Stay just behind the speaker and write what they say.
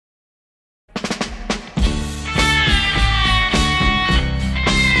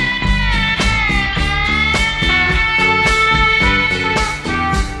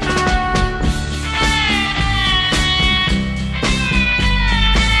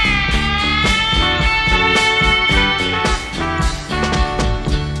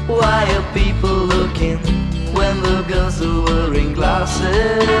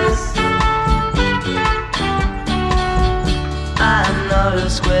glasses. I'm not a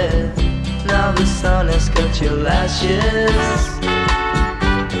square, now the sun has cut your lashes.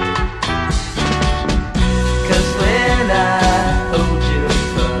 'Cause when I hold you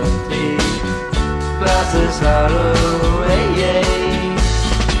firmly, glasses are away.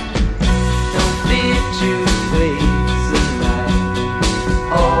 Don't fear to face the night,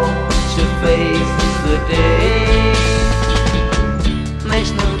 all to face the day.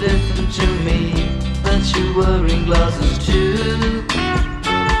 Makes no difference to me that you're wearing glasses too.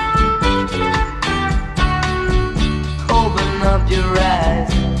 Open up your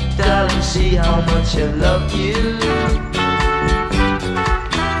eyes, darling, see how much I love you.